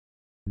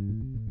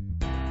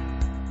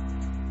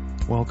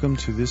Welcome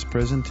to this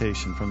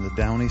presentation from the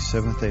Downey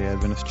Seventh-day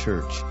Adventist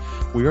Church.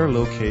 We are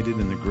located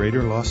in the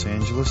greater Los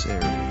Angeles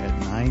area at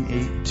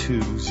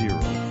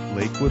 9820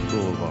 Lakewood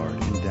Boulevard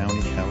in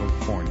Downey,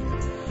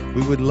 California.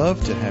 We would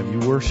love to have you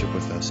worship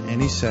with us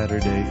any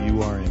Saturday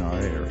you are in our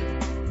area.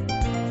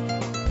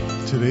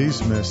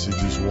 Today's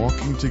message is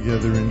Walking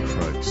Together in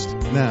Christ.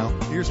 Now,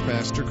 here's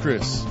Pastor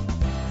Chris.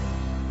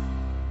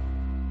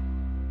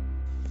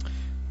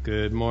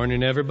 Good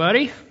morning,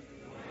 everybody.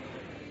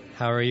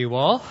 How are you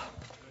all?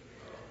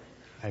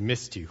 I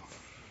missed you.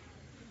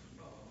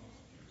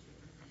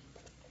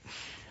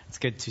 It's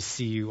good to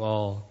see you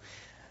all.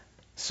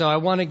 So I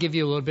want to give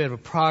you a little bit of a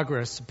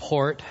progress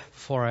report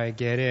before I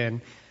get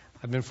in.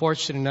 I've been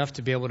fortunate enough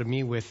to be able to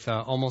meet with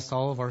almost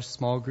all of our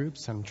small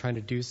groups. I'm trying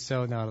to do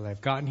so now that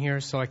I've gotten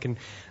here so I can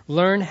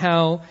learn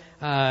how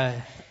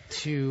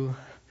to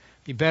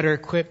be better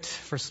equipped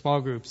for small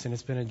groups. And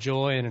it's been a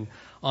joy and an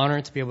honor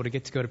to be able to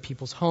go to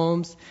people's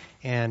homes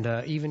and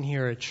even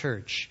here at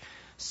church.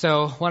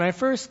 So when I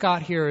first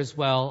got here as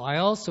well, I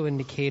also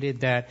indicated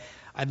that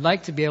I'd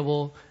like to be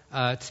able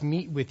to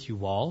meet with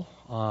you all,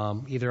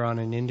 either on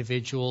an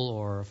individual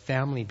or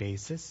family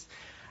basis.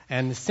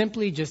 And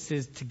simply just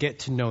is to get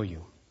to know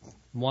you.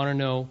 Want to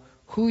know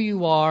who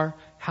you are,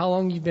 how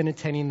long you've been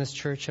attending this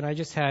church. And I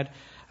just had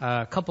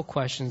a couple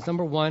questions.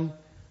 Number one,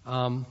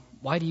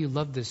 why do you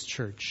love this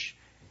church?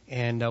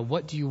 And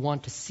what do you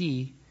want to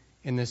see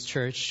in this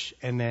church?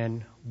 And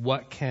then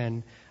what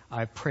can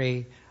I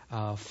pray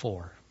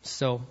for?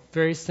 So,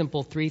 very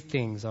simple, three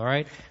things, all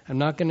right? I'm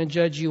not going to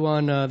judge you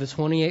on the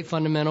 28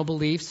 fundamental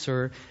beliefs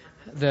or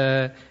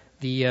the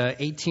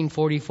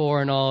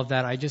 1844 and all of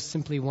that. I just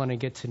simply want to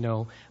get to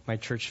know my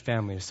church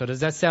family. So,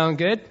 does that sound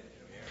good?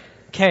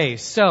 Okay,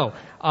 so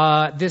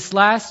this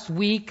last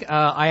week,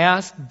 I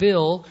asked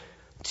Bill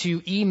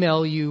to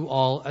email you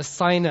all a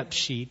sign-up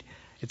sheet.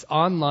 It's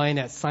online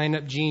at Sign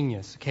Up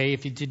Genius. Okay,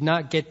 if you did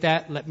not get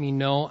that, let me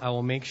know. I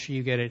will make sure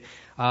you get it.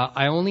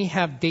 I only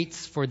have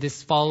dates for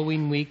this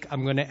following week.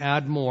 I'm going to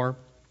add more.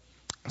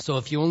 So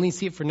if you only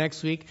see it for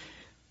next week,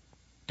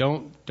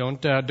 don't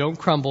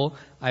crumble.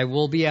 I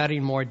will be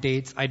adding more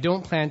dates. I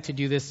don't plan to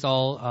do this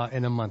all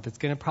in a month. It's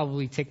going to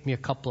probably take me a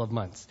couple of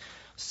months.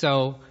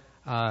 So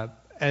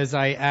as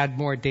I add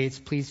more dates,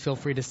 please feel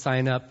free to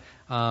sign up.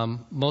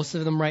 Most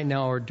of them right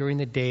now are during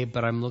the day,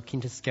 but I'm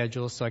looking to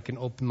schedule so I can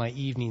open my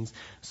evenings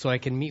so I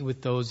can meet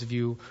with those of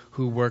you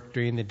who work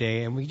during the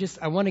day. And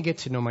I want to get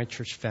to know my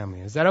church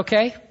family. Is that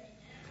okay?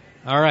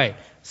 All right.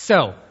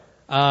 So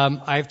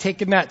I've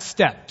taken that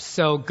step.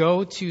 So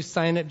go to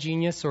Sign Up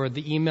Genius or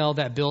the email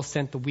that Bill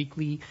sent, the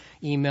weekly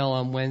email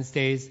on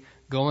Wednesdays.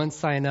 Go and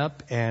sign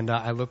up, and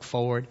I look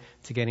forward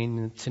to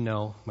getting to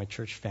know my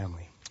church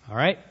family. All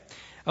right?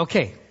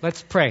 Okay,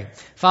 let's pray.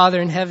 Father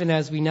in heaven,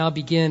 as we now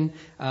begin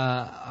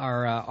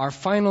our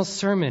final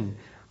sermon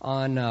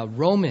on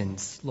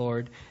Romans,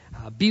 Lord,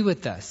 be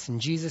with us. In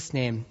Jesus'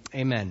 name,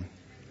 amen.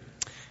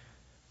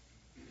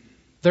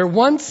 There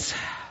once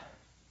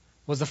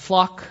was a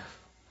flock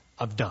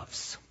of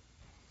doves.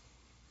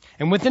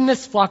 And within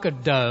this flock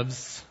of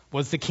doves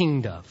was the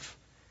king dove.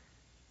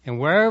 And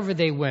wherever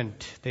they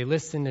went, they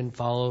listened and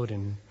followed,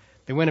 and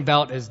they went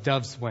about as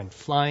doves went,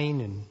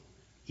 flying and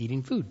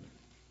eating food.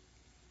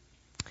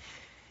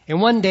 And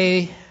one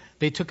day,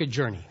 they took a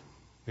journey.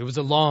 It was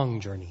a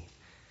long journey.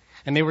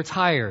 And they were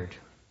tired.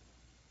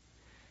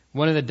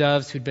 One of the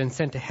doves who'd been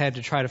sent ahead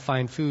to try to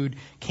find food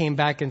came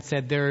back and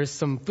said, "There is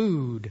some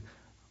food,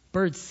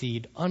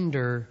 birdseed,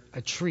 under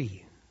a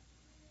tree."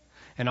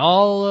 And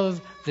all of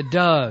the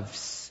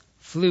doves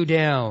flew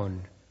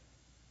down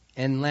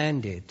and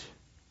landed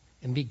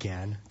and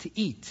began to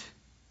eat.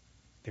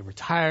 They were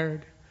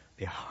tired.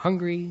 They were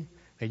hungry.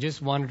 They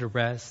just wanted to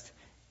rest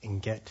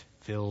and get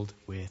filled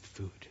with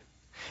food.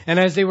 And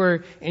as they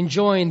were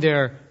enjoying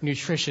their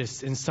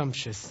nutritious and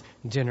sumptuous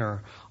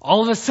dinner,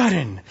 all of a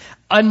sudden,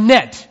 a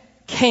net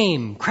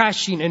came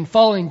crashing and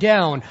falling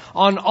down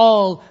on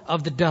all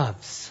of the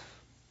doves.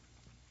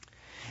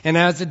 And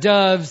as the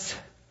doves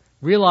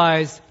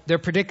realized their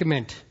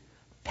predicament,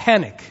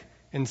 panic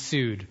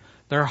ensued.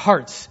 Their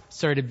hearts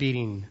started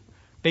beating.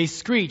 They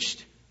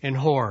screeched in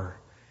horror.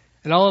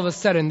 And all of a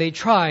sudden, they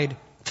tried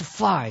to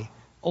fly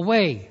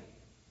away.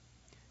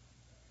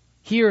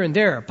 Here and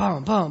there,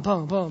 bum, bum,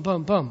 bum, bum,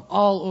 bum, bum,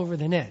 all over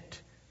the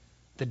net.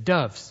 The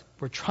doves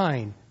were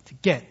trying to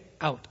get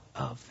out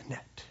of the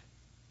net.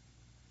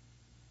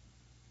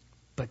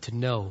 But to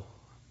no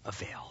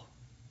avail.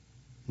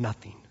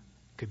 Nothing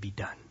could be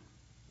done.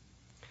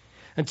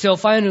 Until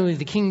finally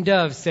the king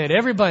dove said,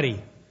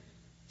 "Everybody,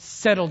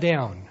 settle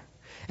down."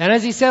 And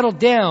as he settled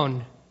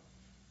down,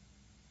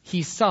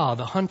 he saw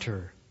the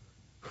hunter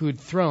who'd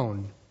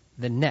thrown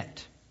the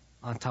net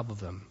on top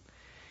of them.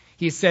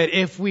 He said,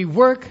 "If we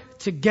work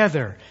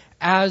together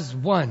as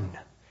one,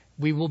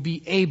 we will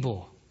be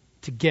able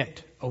to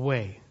get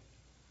away."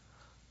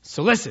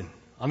 So listen,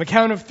 on the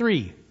count of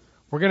 3,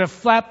 we're going to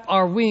flap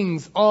our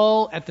wings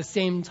all at the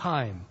same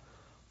time.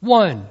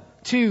 1,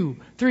 2,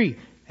 3.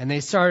 And they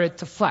started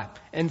to flap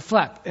and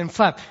flap and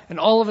flap. And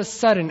all of a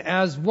sudden,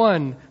 as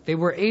one, they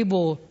were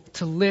able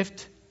to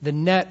lift the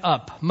net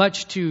up,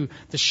 much to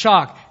the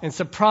shock and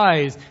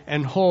surprise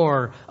and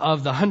horror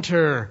of the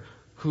hunter,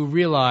 who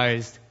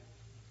realized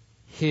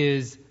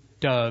his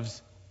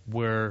doves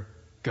were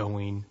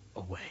going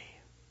away.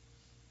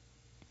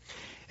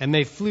 And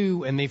they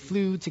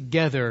flew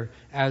together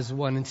as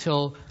one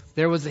until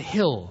there was a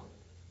hill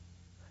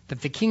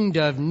that the king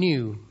dove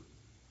knew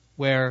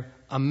where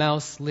a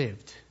mouse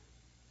lived.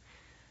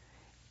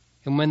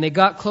 And when they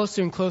got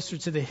closer and closer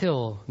to the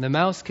hill, the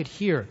mouse could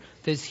hear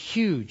this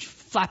huge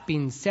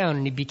flapping sound,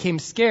 and he became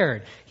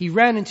scared. He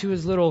ran into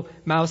his little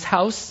mouse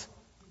house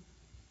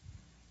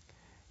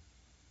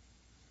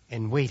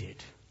and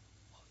waited.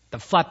 The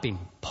flapping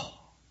paw,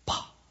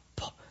 paw,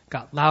 paw,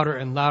 got louder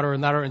and louder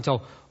and louder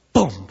until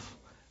boom,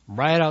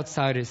 right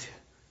outside his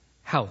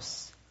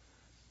house.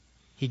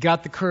 He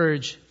got the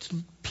courage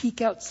to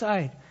peek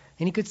outside,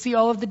 and he could see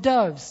all of the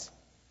doves.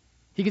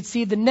 He could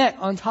see the net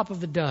on top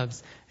of the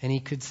doves, and he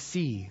could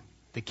see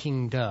the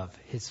king dove,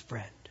 his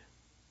friend.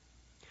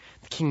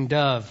 The king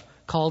dove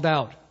called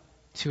out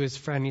to his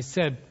friend. He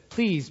said,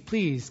 "Please,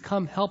 please,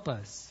 come help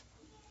us."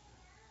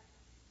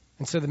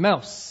 And so the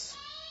mouse,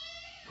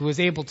 who was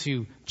able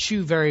to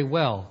chew very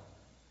well,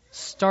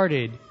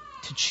 started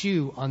to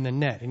chew on the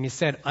net. And he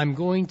said, "I'm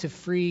going to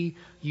free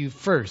you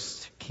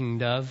first, King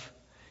Dove."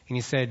 And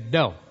he said,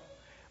 "No,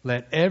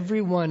 let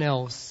everyone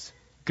else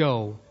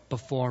go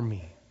before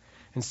me."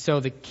 And so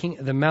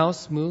the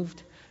mouse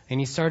moved, and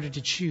he started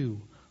to chew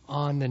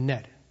on the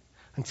net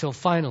until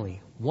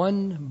finally,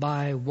 one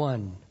by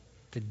one,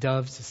 the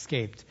doves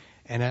escaped.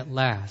 And at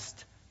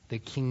last, the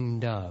king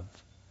dove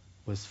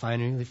was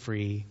finally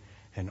free,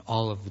 and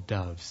all of the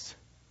doves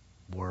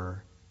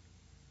were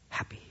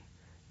happy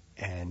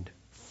and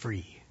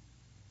free.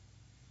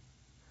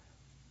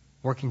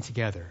 Working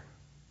together,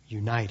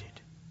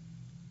 united,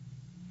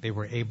 they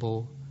were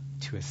able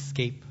to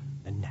escape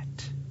the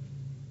net.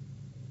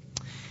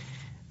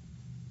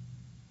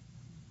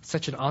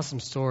 Such an awesome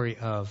story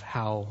of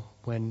how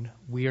when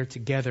we are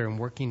together and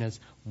working as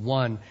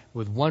one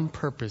with one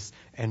purpose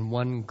and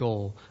one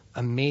goal,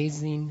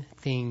 amazing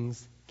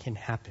things can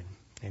happen.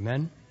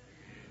 Amen?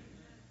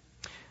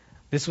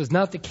 This was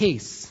not the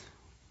case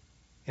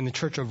in the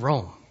Church of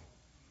Rome.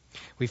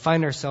 We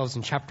find ourselves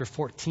in chapter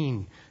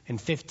 14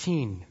 and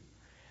 15,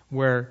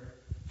 where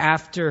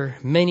after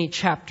many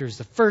chapters,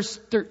 the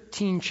first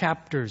 13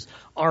 chapters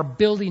are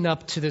building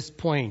up to this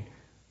point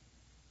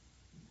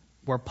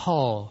where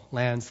Paul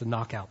lands the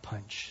knockout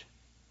punch.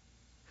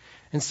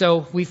 And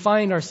so we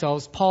find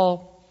ourselves,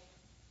 Paul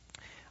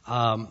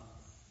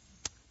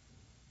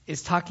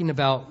is talking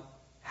about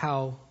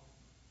how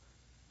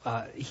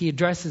he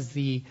addresses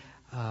the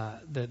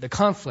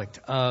conflict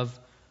of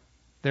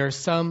there are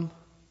some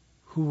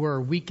who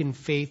are weak in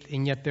faith,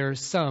 and yet there are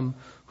some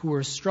who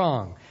are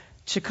strong.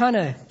 To kind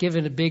of give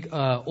it a big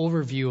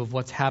overview of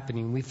what's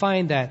happening, we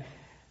find that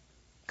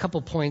a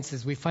couple points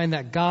is we find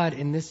that God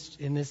in these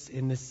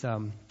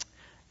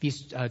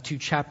two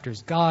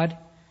chapters, God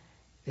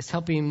is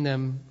helping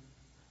them,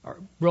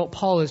 or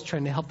Paul is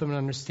trying to help them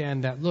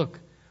understand that, look,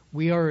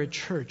 we are a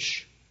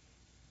church.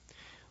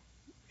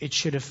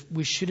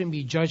 We shouldn't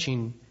be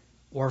judging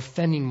or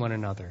offending one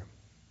another.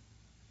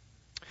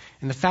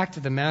 And the fact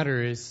of the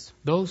matter is,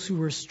 those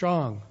who are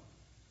strong,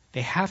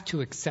 they have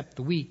to accept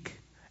the weak,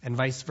 and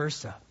vice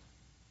versa.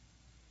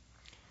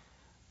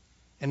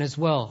 And as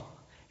well,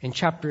 in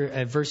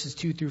verses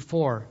 2 through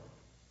 4,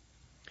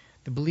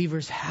 the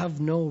believers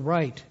have no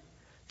right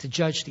to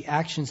judge the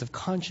actions of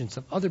conscience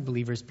of other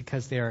believers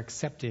because they are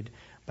accepted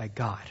by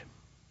God.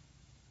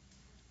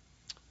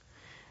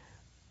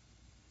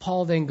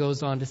 Paul then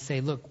goes on to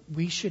say, look,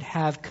 we should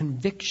have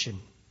conviction.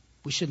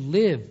 We should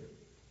live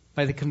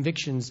by the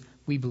convictions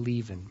we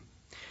believe in.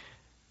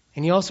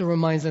 And he also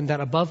reminds them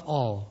that above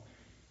all,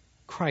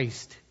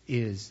 Christ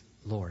is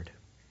Lord.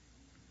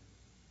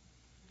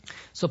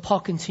 So Paul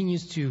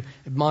continues to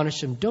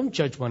admonish them, don't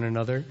judge one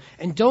another,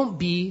 and don't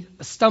be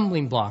a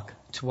stumbling block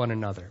to one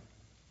another.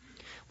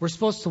 We're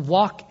supposed to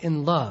walk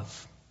in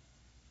love.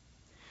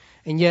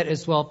 And yet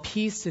as well,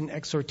 peace and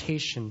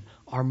exhortation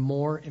are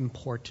more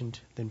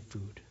important than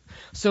food.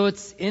 So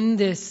it's in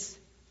this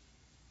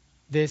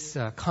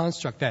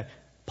construct that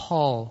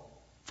Paul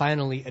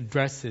finally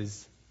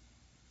addresses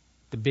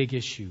the big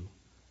issue,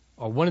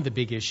 or one of the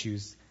big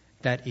issues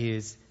that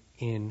is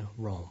in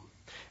Rome.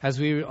 As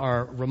we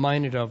are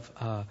reminded of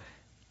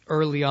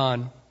early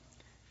on,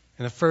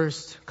 in the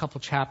first couple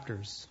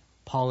chapters,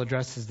 Paul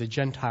addresses the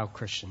Gentile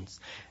Christians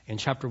in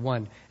chapter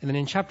 1. And then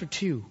in chapter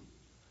 2,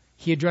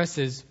 he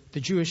addresses the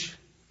Jewish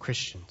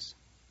Christians.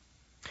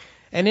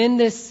 And in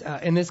this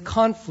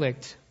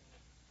conflict,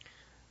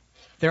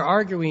 they're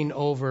arguing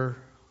over,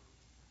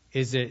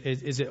 is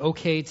it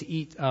okay to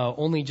eat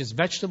only just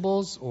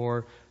vegetables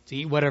or to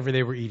eat whatever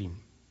they were eating?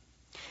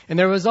 And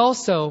there was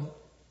also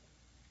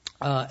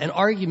an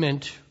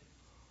argument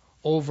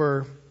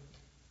over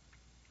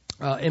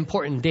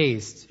important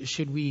days.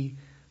 Should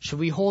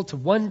we hold to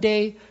one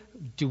day?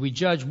 Do we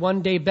judge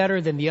one day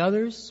better than the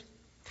others?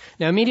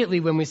 Now,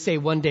 immediately when we say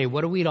one day,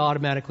 what do we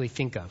automatically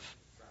think of?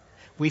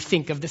 We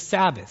think of the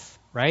Sabbath,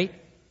 right?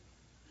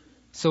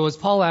 So is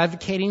Paul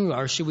advocating,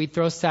 or should we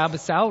throw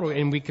Sabbaths out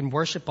and we can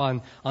worship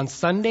on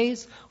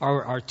Sundays?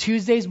 Are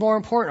Tuesdays more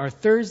important? Are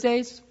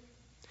Thursdays?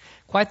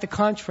 Quite the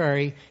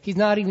contrary. He's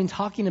not even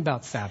talking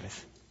about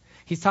Sabbath.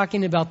 He's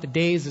talking about the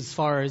days as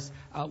far as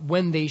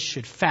when they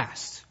should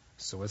fast.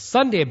 So is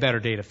Sunday a better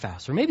day to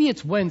fast? Or maybe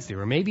it's Wednesday,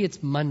 or maybe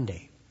it's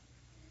Monday.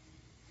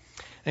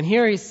 And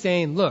here he's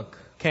saying, look,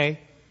 okay,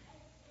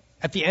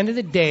 at the end of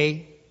the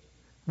day,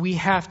 we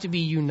have to be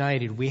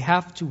united. We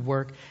have to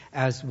work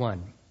as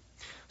one.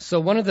 So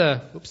one of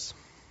the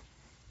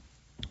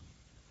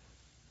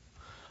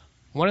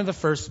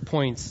first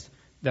points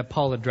that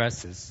Paul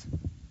addresses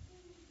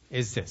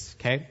is this,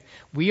 okay?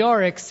 We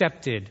are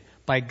accepted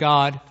by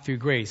God through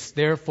grace.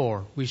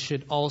 Therefore, we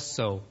should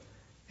also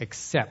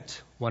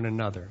accept one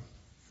another.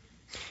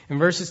 In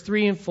verses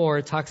 3 and 4,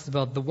 it talks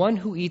about the one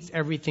who eats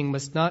everything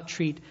must not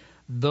treat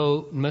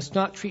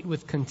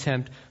with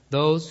contempt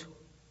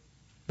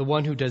the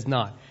one who does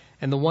not.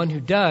 And the one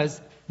who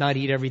does not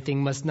eat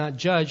everything must not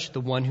judge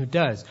the one who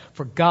does.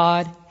 For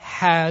God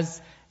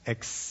has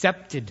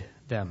accepted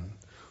them.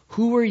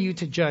 Who are you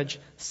to judge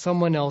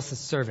someone else's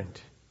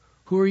servant?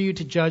 Who are you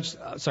to judge?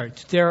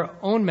 To their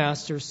own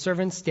master,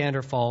 servants stand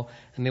or fall,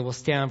 and they will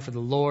stand, for the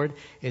Lord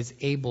is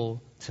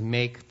able to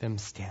make them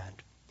stand.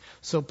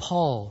 So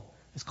Paul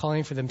is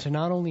calling for them to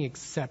not only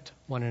accept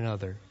one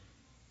another,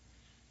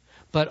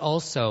 but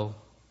also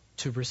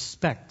to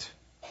respect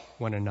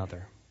one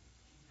another.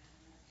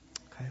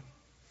 Okay.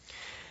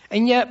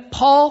 And yet,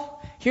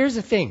 Paul, here's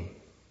the thing.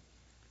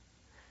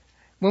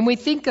 When we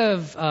think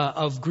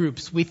of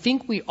groups, we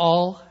think we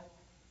all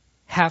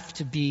have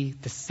to be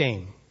the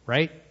same,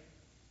 right?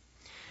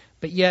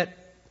 But yet,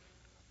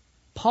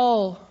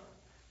 Paul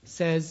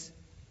says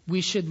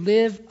we should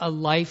live a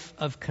life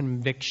of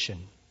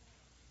conviction.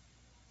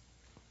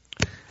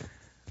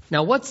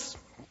 Now, what's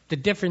the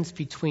difference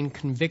between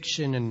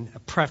conviction and a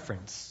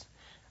preference?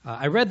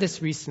 I read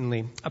this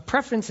recently. A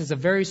preference is a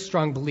very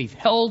strong belief,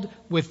 held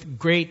with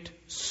great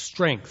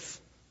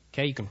strength.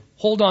 Okay, you can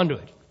hold on to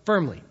it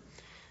firmly.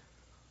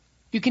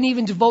 You can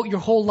even devote your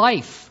whole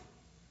life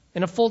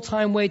in a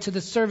full-time way to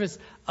the service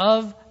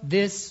of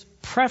this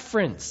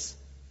preference.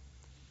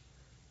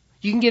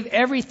 You can give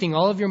everything,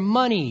 all of your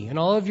money and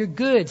all of your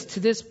goods to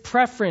this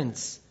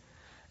preference.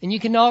 And you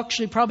can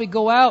actually probably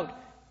go out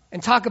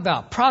and talk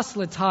about,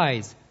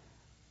 proselytize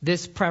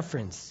this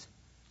preference.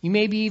 You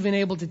may be even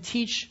able to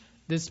teach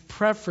this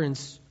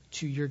preference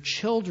to your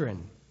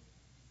children.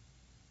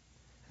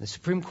 The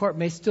Supreme Court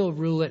may still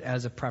rule it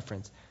as a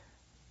preference.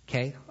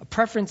 Okay? A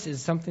preference is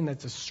something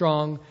that's a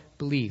strong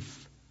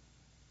belief.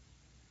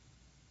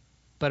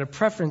 But a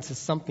preference is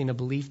something, a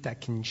belief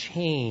that can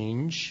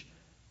change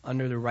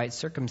under the right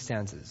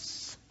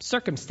circumstances.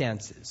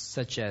 Circumstances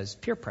such as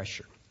peer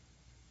pressure.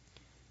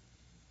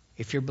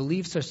 If your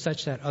beliefs are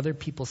such that other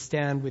people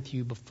stand with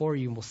you before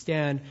you will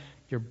stand,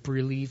 your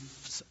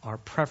beliefs are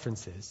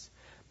preferences.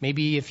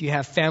 Maybe if you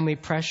have family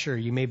pressure,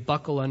 you may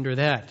buckle under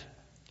that.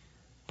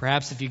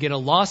 Perhaps if you get a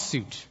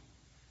lawsuit,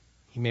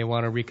 you may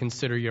want to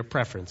reconsider your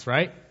preference,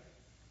 right?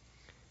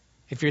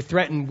 If you're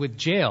threatened with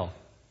jail,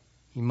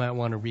 you might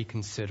want to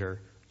reconsider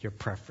your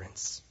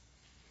preference.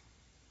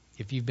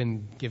 If you've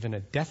been given a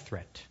death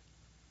threat,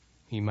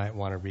 you might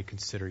want to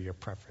reconsider your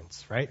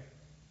preference, right?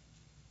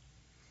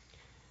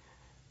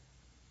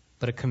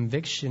 But a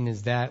conviction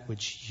is that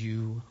which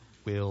you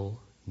will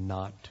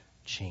not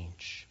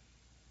change.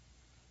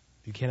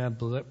 You can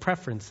have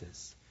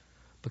preferences,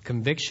 but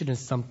conviction is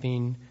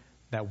something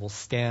that will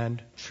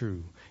stand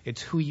true.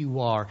 It's who you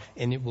are,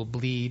 and it will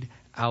bleed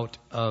out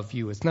of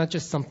you. It's not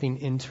just something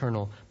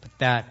internal, but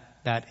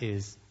that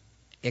is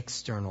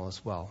external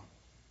as well.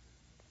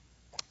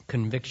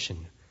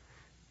 Conviction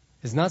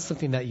is not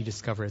something that you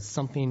discover.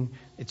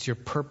 It's your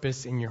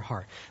purpose in your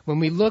heart. When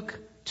we look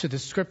to the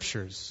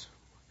scriptures,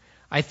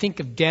 I think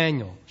of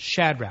Daniel,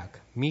 Shadrach,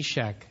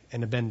 Meshach,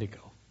 and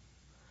Abednego.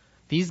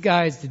 These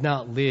guys did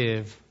not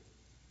live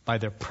by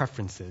their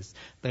preferences.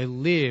 They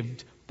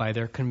lived by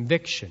their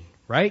conviction,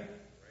 right?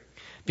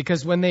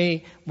 Because when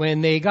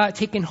they got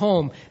taken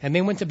home and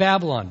they went to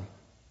Babylon,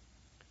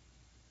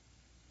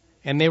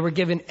 and they were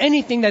given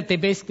anything that they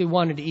basically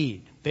wanted to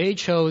eat, they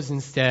chose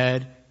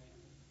instead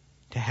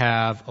to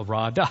have a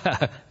raw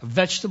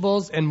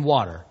vegetables and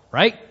water,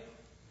 right?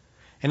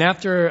 And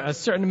after a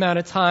certain amount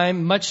of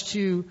time, much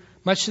to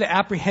the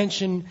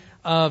apprehension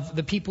of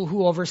the people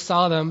who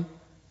oversaw them,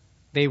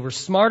 they were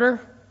smarter,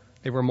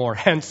 they were more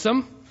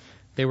handsome,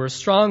 they were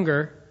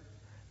stronger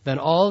than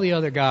all the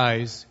other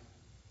guys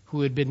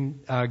who had been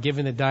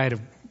given the diet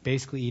of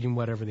basically eating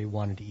whatever they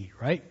wanted to eat,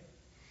 right?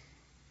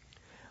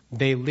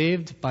 They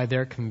lived by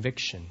their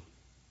conviction.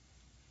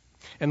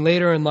 And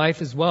later in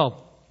life as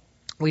well,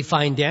 we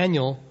find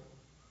Daniel,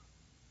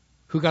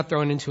 who got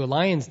thrown into a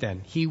lion's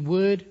den. He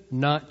would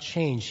not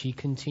change. He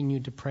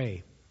continued to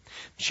pray.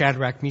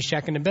 Shadrach,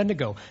 Meshach, and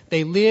Abednego,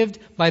 they lived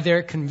by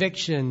their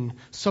conviction,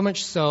 so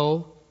much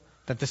so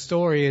that the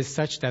story is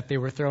such that they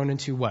were thrown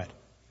into what?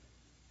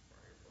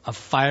 A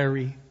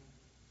fiery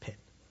pit.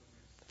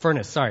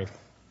 Furnace.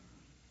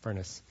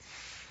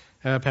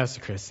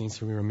 Pastor Chris needs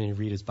to remember me to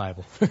read his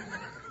Bible.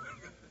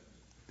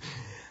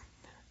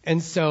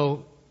 And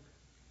so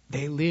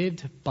they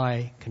lived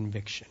by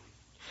conviction.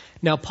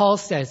 Now Paul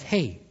says,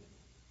 hey,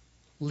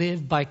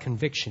 live by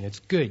conviction. It's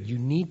good. You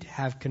need to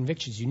have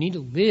convictions. You need to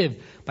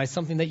live by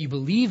something that you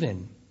believe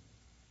in.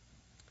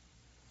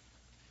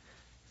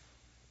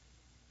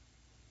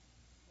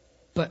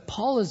 But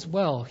Paul as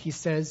well, he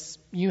says,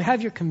 you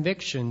have your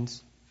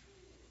convictions,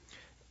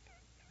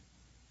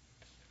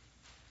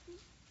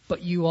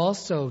 but you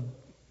also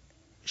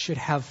should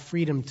have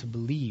freedom to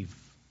believe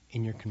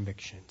in your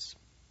convictions.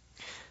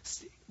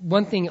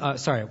 One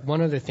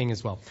other thing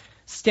as well.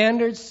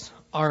 Standards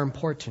are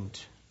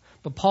important,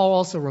 but Paul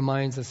also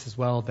reminds us as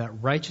well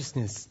that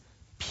righteousness,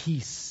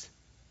 peace,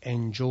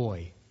 and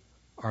joy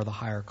are the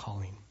higher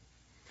calling.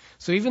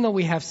 So even though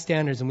we have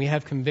standards and we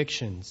have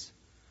convictions,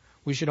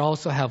 we should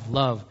also have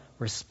love,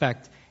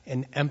 respect,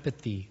 and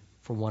empathy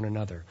for one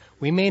another.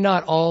 We may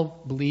not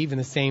all believe in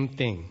the same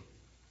thing,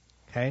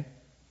 okay?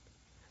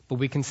 But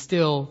we can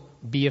still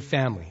be a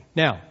family.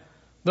 Now,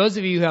 those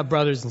of you who have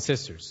brothers and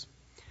sisters,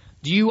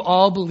 do you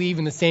all believe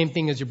in the same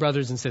thing as your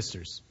brothers and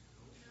sisters?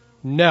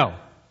 No.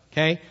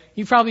 Okay?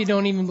 You probably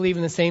don't even believe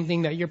in the same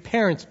thing that your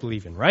parents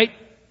believe in, right?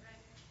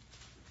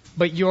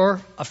 But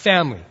you're a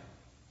family,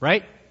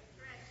 right?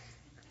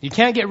 You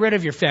can't get rid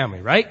of your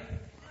family, right?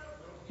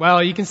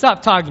 Well, you can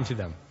stop talking to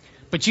them.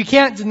 But you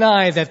can't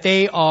deny that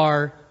they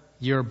are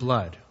your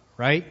blood,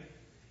 right?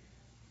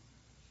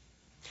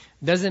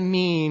 Doesn't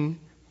mean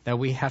that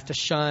we have to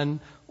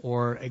shun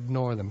or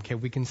ignore them. Okay,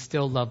 we can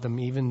still love them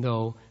even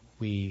though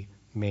we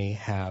may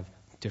have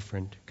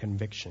different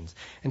convictions.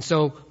 And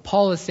so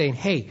Paul is saying,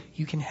 hey,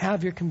 you can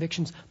have your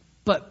convictions,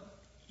 but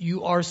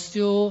you are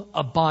still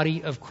a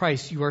body of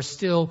Christ. You are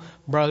still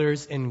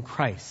brothers in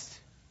Christ,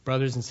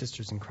 brothers and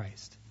sisters in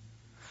Christ.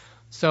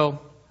 So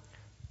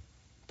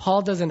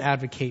Paul doesn't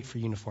advocate for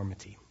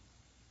uniformity.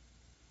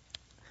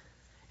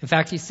 In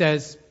fact, he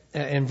says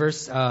in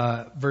verse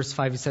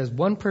 5, he says,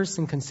 one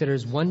person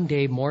considers one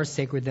day more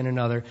sacred than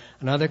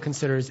another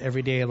considers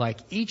every day alike.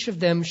 Each of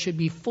them should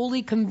be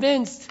fully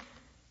convinced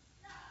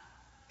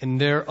in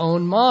their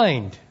own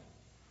mind.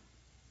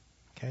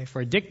 Okay,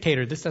 for a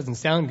dictator, this doesn't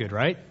sound good,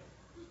 right?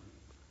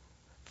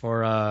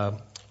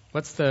 For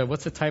what's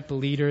the type of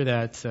leader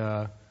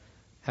that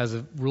has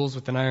rules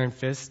with an iron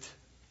fist?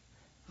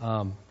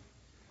 Not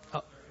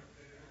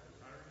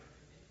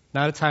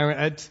a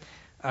tyrant.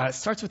 It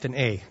starts with an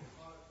A.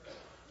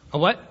 A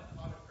what?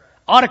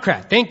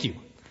 Autocrat. Thank you.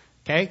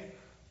 Okay?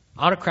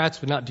 Autocrats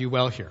would not do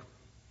well here.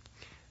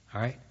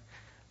 All right?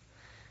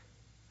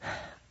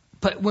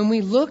 But when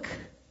we look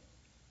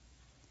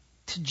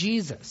to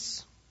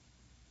Jesus,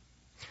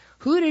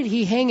 who did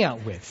he hang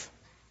out with?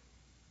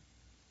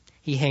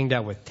 He hanged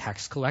out with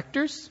tax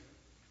collectors.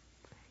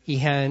 He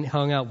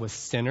hung out with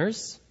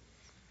sinners.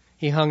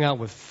 He hung out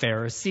with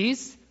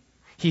Pharisees.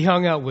 He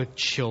hung out with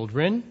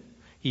children.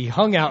 He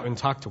hung out and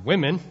talked to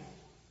women.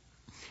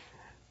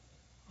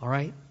 All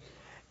right?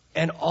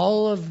 And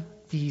all of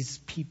these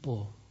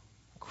people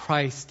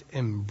Christ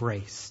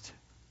embraced.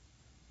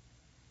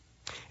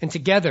 And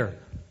together,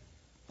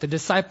 the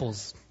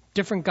disciples,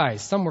 different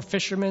guys, some were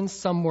fishermen,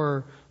 some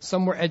were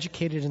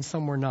educated, and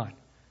some were not.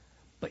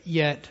 But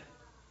yet,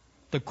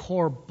 the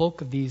core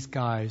bulk of these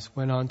guys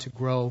went on to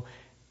grow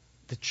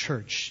the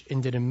church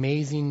and did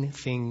amazing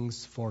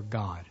things for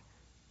God.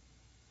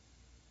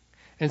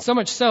 And so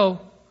much so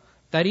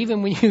that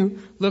even when you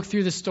look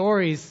through the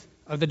stories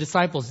of the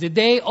disciples, did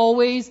they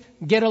always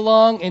get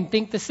along and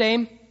think the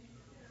same?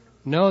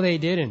 No, they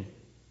didn't.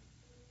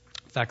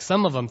 In fact,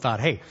 some of them thought,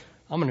 hey,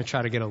 I'm going to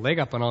try to get a leg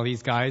up on all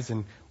these guys,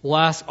 and we'll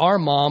ask our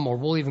mom, or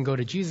we'll even go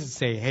to Jesus and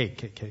say, hey,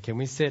 can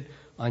we sit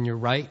on your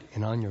right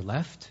and on your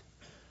left?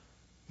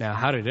 Now,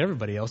 how did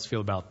everybody else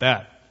feel about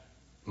that?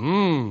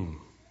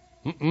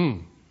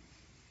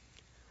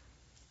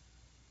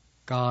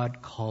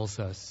 God calls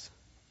us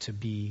to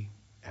be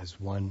as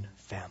one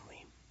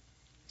family.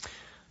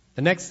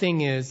 The next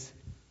thing is,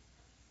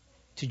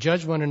 to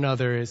judge one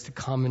another is to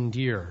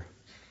commandeer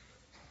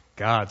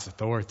God's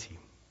authority.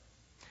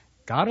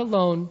 God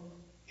alone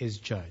is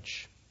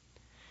judge.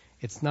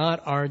 It's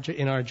not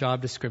in our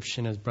job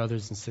description as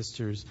brothers and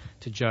sisters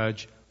to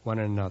judge one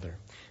another.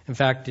 In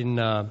fact, in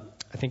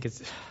I think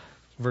it's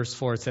verse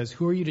 4, it says,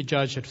 who are you to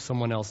judge if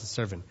someone else is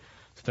servant?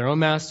 So their own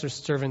master's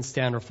servants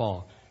stand or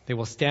fall. They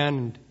will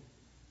stand,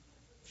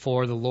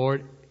 for the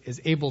Lord is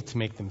able to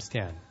make them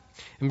stand.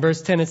 In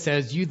verse 10 it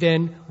says, you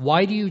then,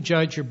 why do you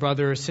judge your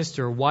brother or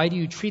sister? Why do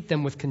you treat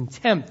them with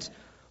contempt?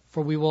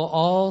 For we will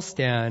all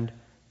stand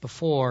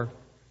before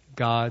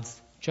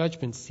God's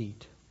judgment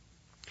seat.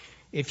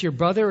 If your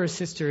brother or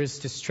sister is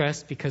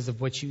distressed because of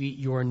what you eat,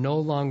 you are no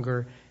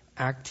longer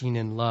acting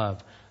in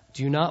love.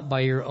 Do not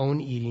by your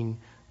own eating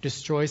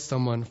destroy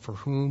someone for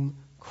whom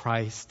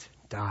Christ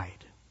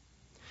died.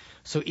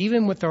 So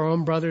even with our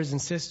own brothers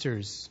and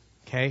sisters,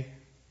 okay,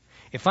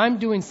 if I'm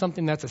doing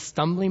something that's a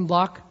stumbling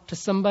block to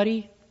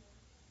somebody,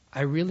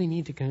 I really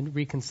need to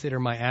reconsider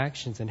my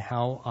actions and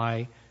how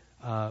I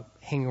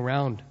hang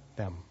around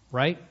them,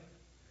 right?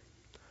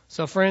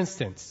 So for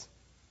instance,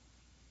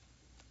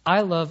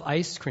 I love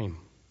ice cream.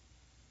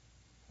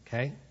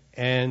 Okay?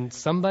 And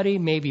somebody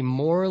may be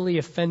morally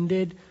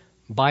offended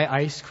by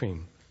ice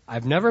cream.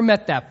 I've never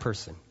met that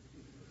person.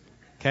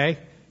 Okay?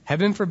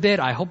 Heaven forbid,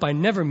 I hope I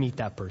never meet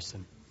that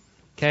person.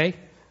 Okay?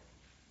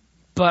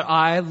 But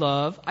I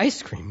love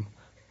ice cream.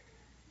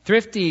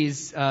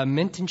 Thrifty's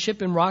mint and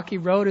chip and Rocky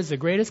Road is the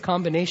greatest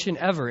combination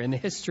ever in the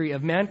history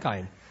of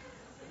mankind.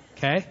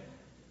 Okay?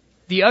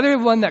 The other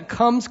one that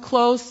comes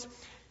close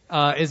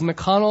is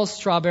McConnell's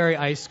strawberry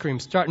ice cream.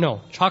 Strawberry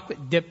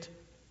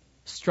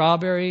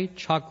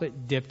chocolate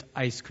dipped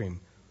ice cream.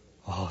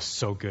 Oh,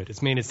 so good.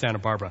 It's made in Santa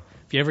Barbara.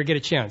 If you ever get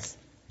a chance,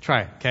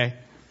 try it, okay?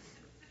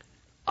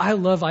 I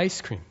love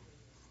ice cream.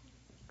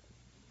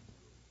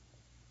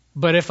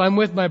 But if I'm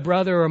with my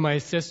brother or my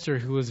sister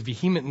who is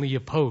vehemently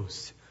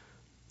opposed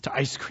to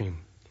ice cream,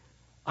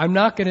 I'm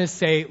not going to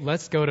say,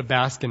 let's go to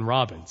Baskin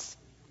Robbins,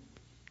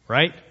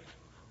 right?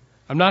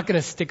 I'm not going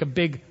to stick a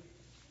big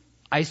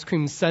ice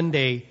cream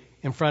sundae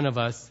in front of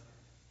us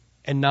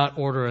and not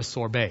order a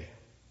sorbet.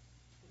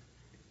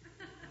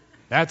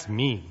 That's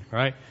mean,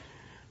 right?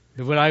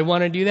 Would I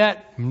want to do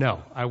that?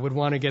 No. I would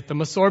want to get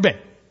them a sorbet.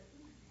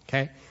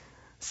 Okay?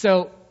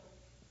 So,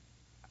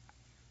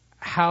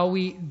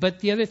 but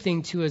the other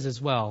thing too is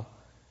as well,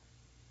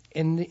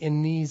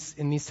 in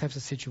these types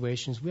of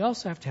situations, we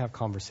also have to have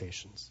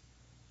conversations.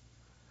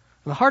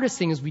 And the hardest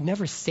thing is we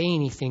never say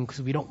anything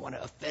because we don't want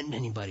to offend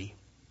anybody.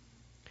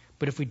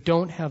 But if we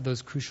don't have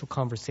those crucial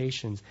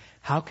conversations,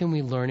 how can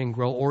we learn and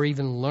grow or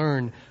even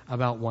learn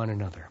about one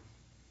another?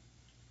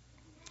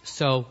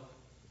 So,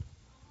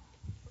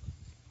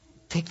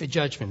 take the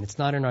judgment. It's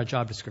not in our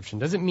job description.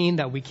 Doesn't mean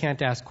that we can't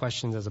ask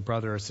questions as a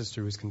brother or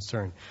sister who's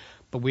concerned.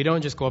 But we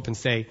don't just go up and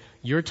say,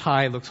 your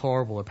tie looks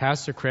horrible, or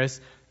Pastor Chris,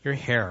 your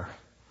hair.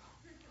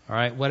 All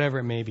right, whatever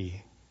it may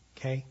be.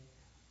 Okay?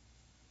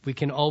 We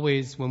can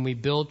always, when we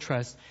build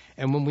trust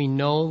and when we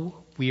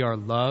know we are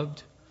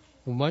loved,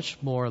 we're much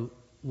more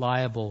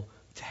liable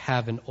to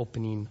have an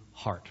opening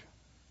heart,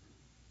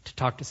 to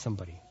talk to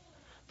somebody.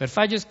 But if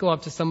I just go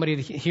up to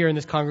somebody here in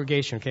this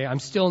congregation, okay, I'm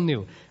still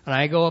new, and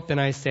I go up and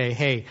I say,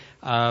 hey,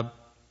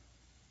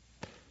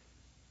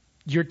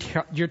 your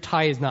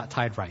tie is not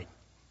tied right,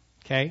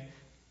 okay?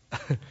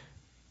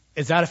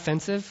 Is that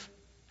offensive?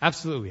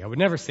 Absolutely. I would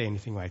never say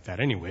anything like that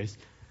anyways.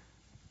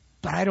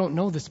 But I don't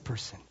know this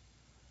person.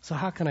 So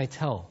how can I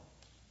tell?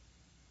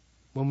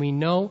 When we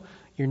know,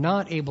 you're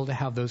not able to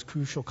have those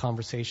crucial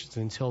conversations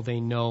until they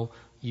know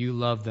you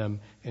love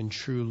them and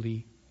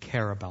truly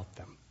care about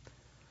them.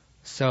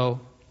 So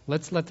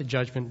let's let the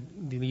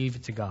judgment leave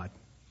it to God.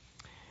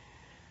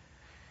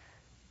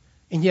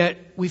 And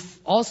yet,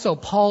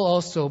 Paul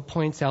also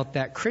points out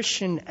that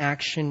Christian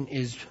action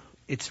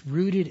it's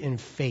rooted in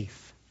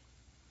faith.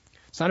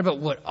 It's not about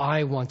what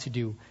I want to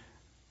do.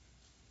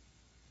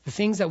 The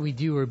things that we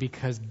do are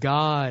because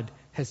God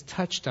has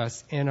touched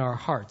us in our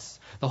hearts.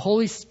 The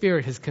Holy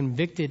Spirit has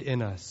convicted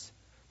in us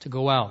to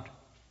go out,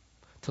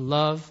 to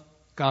love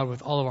God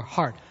with all of our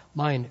heart,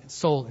 mind,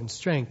 soul, and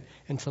strength,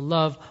 and to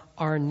love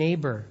our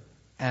neighbor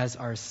as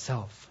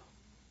ourself.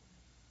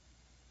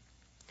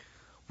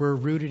 We're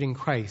rooted in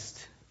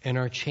Christ, and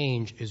our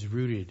change is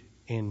rooted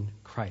in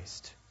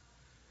Christ.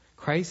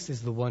 Christ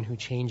is the one who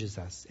changes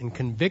us and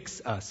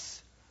convicts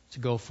us to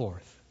go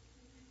forth.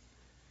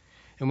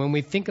 And when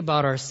we think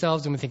about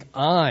ourselves and we think,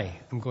 I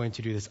am going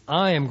to do this,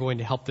 I am going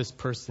to help this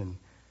person.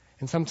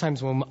 And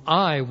sometimes when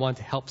I want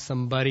to help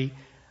somebody,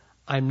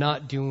 I'm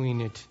not doing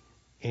it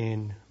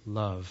in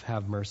love.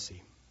 Have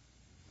mercy.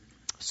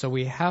 So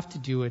we have to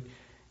do it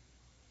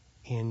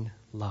in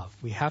love.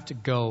 We have to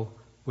go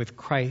with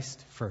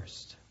Christ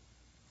first.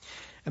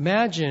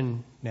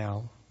 Imagine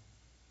now,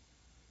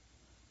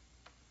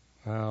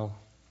 well,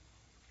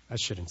 I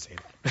shouldn't say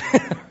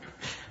that.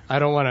 I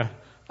don't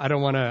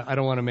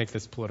want to make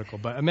this political,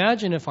 but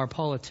imagine if our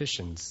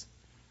politicians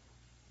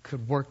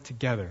could work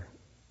together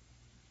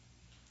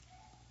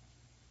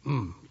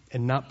and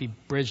not be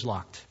bridge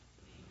locked.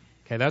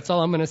 Okay, that's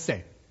all I'm going to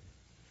say.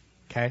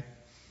 Okay?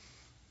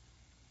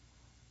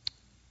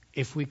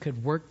 If we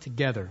could work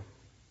together.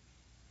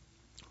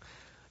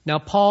 Now,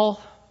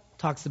 Paul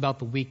talks about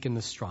the weak and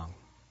the strong.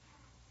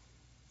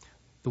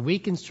 The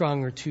weak and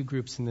strong are two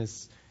groups in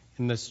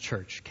this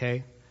church,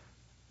 okay?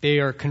 They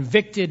are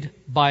convicted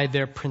by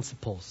their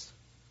principles.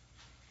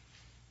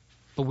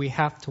 But we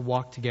have to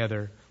walk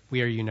together.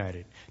 We are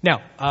united.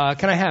 Now,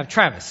 can I have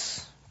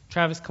Travis?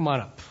 Travis, come on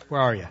up.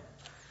 Where are you?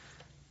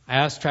 I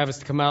asked Travis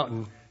to come out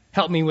and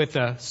help me with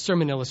a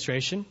sermon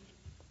illustration.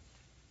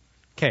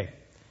 Okay,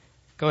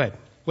 go ahead.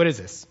 What is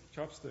this?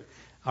 Chopstick.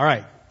 All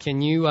right.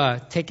 Can you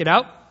take it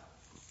out?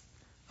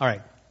 All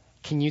right.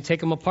 Can you take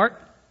them apart?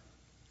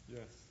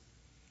 Yes.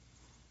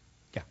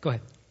 Yeah, go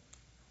ahead.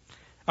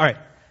 All right.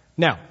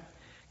 Now,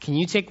 can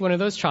you take one of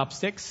those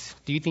chopsticks?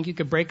 Do you think you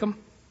could break them?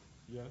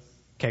 Yes.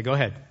 Okay, go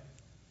ahead.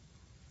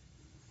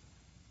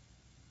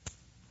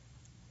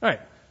 All right.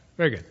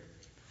 Very good.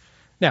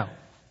 Now,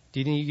 do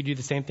you think you could do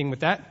the same thing with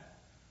that?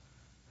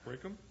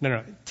 Break them?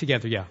 No.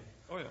 Together, yeah.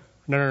 Oh, yeah.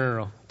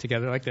 No.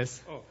 Together like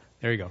this. Oh.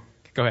 There you go.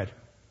 Go ahead.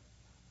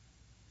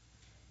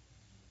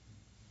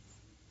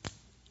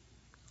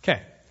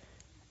 Okay,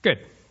 good.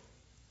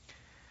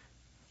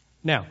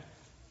 Now,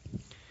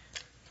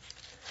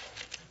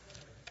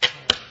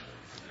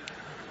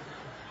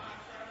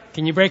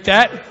 can you break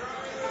that?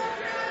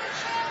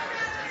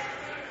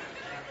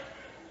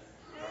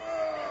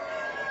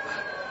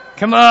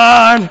 Come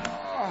on!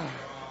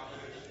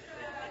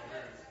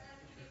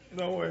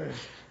 No way.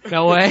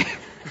 No way?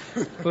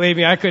 Believe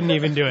me, I couldn't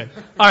even do it.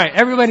 All right,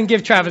 everybody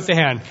give Travis a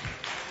hand.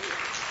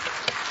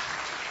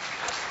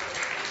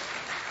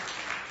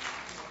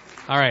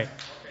 All right.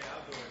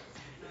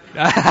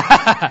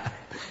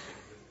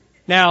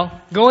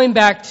 Now, going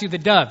back to the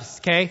doves,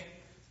 okay?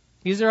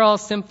 These are all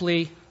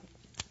simply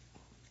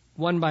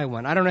one by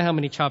one. I don't know how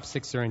many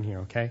chopsticks are in here,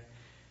 okay?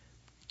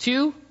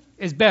 2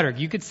 is better.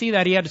 You could see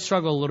that he had to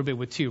struggle a little bit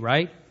with 2,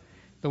 right?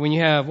 But when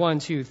you have 1,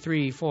 2,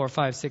 3, 4,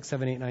 5, 6,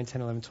 7, 8, 9,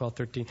 10, 11, 12,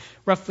 13,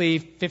 roughly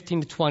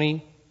 15 to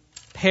 20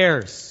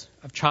 pairs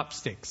of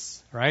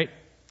chopsticks, right?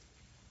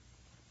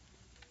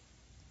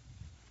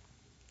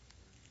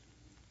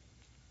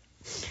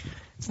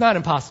 It's not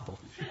impossible.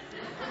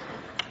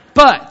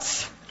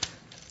 But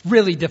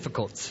really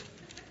difficult.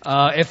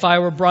 If I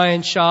were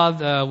Brian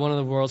Shaw, one of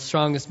the world's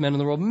strongest men in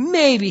the world,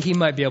 maybe he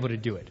might be able to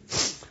do it.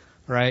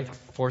 Right?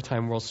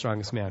 4-time world's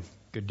strongest man.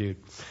 Good dude.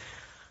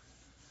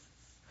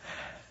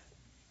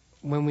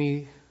 When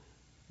we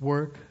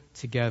work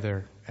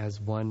together as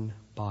one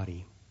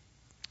body,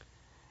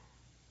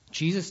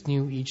 Jesus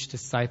knew each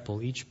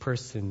disciple, each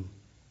person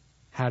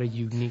had a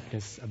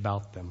uniqueness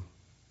about them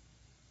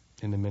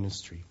in the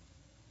ministry.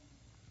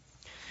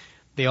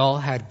 They all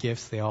had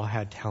gifts, they all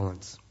had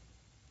talents.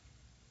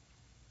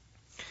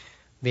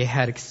 They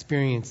had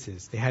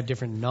experiences, they had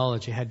different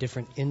knowledge, they had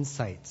different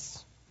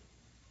insights.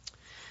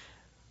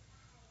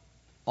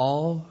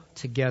 All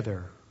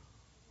together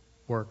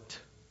worked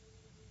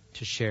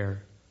to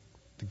share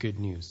the good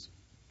news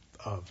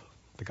of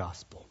the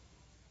gospel.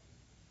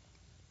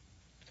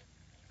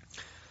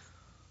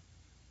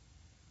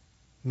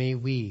 May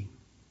we,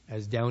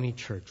 as Downey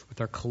Church,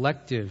 with our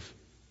collective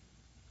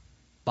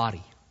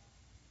body,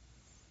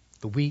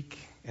 the weak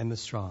and the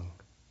strong,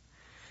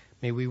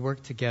 may we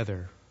work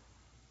together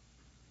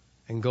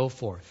and go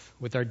forth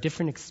with our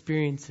different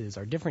experiences,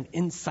 our different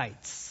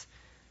insights,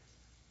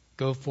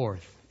 go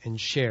forth and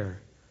share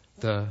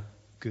the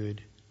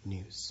good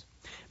news.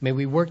 May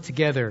we work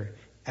together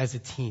as a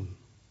team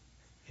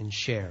and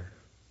share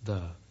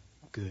the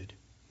good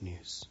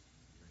news.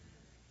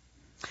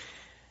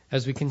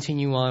 As we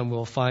continue on,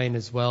 we'll find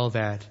as well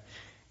that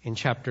in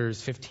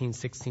chapters 15,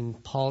 16,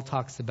 Paul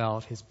talks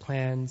about his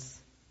plans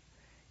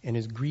and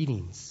his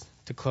greetings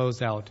to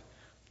close out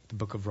the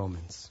book of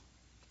Romans.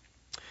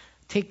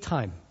 Take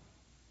time.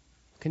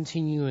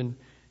 Continue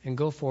and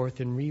go forth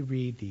and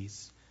reread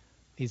these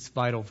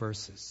vital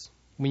verses.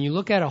 When you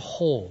look at a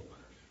whole,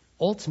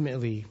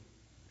 ultimately,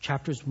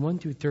 chapters 1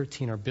 through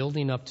 13 are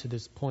building up to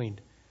this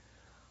point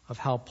of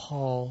how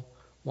Paul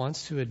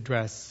wants to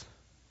address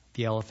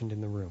the elephant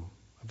in the room,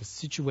 of a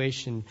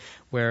situation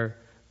where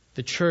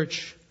the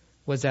church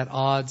was at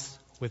odds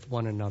with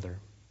one another.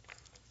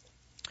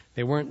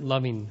 They weren't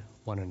loving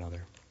one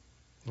another.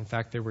 In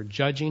fact, they were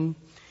judging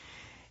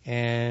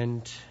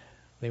and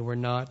they were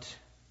not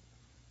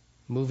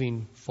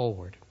moving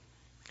forward.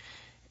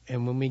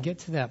 And when we get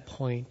to that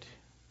point,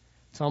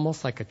 it's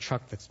almost like a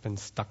truck that's been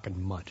stuck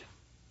in mud.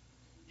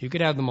 You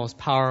could have the most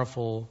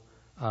powerful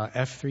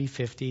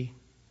F-350.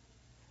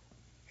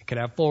 It could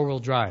have four-wheel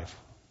drive.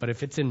 But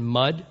if it's in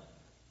mud,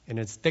 and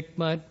it's thick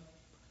mud,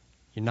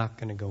 you're not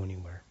going to go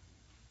anywhere.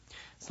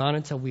 It's not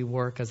until we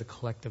work as a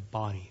collective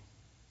body,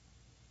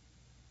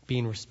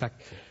 being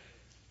respectful,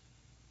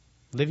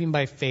 living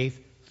by faith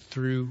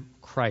through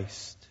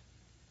Christ,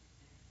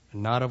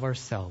 and not of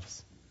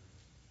ourselves,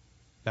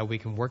 that we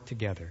can work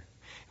together.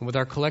 And with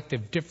our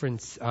collective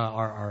difference,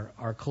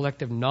 our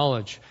collective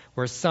knowledge,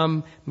 where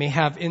some may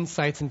have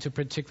insights into a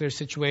particular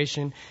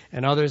situation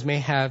and others may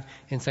have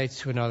insights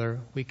to another,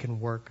 we can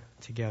work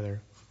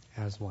together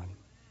as one.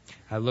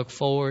 I look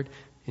forward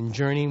in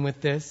journeying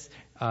with this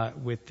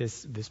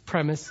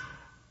premise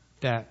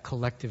that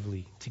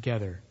collectively,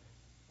 together,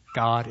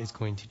 God is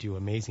going to do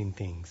amazing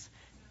things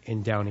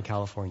in Downey,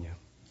 California.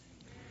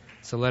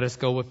 So let us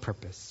go with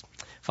purpose.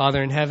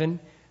 Father in heaven,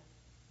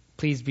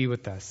 please be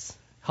with us.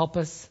 Help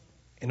us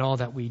in all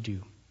that we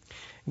do.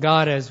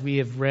 God, as we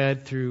have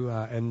read through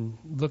and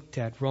looked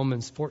at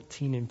Romans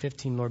 14 and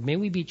 15, Lord, may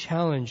we be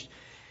challenged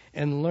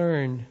and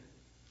learn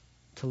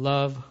to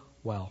love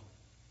well.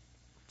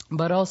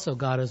 But also,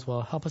 God, as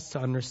well, help us to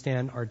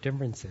understand our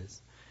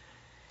differences.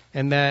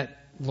 And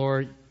that,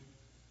 Lord,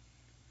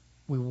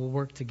 we will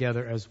work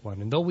together as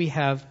one. And though we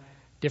have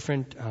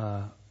different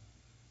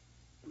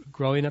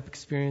growing up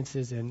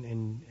experiences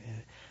and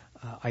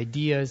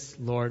ideas,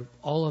 Lord,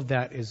 all of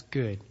that is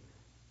good.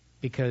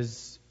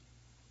 Because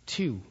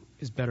 2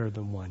 is better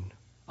than 1.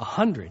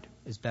 100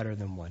 is better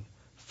than 1.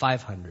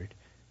 500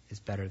 is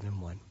better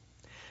than 1.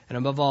 And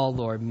above all,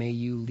 Lord, may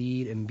you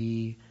lead and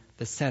be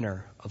the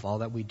center of all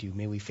that we do.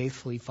 May we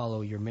faithfully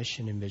follow your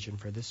mission and vision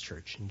for this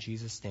church. In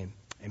Jesus' name,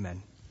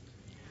 amen.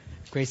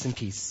 Grace and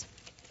peace.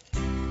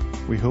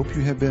 We hope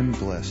you have been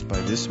blessed by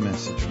this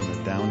message from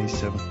the Downey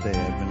Seventh-day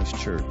Adventist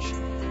Church.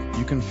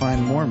 You can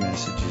find more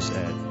messages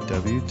at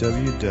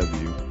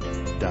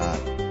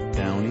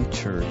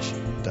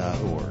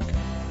www.downeychurch.org.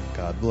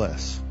 God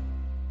bless.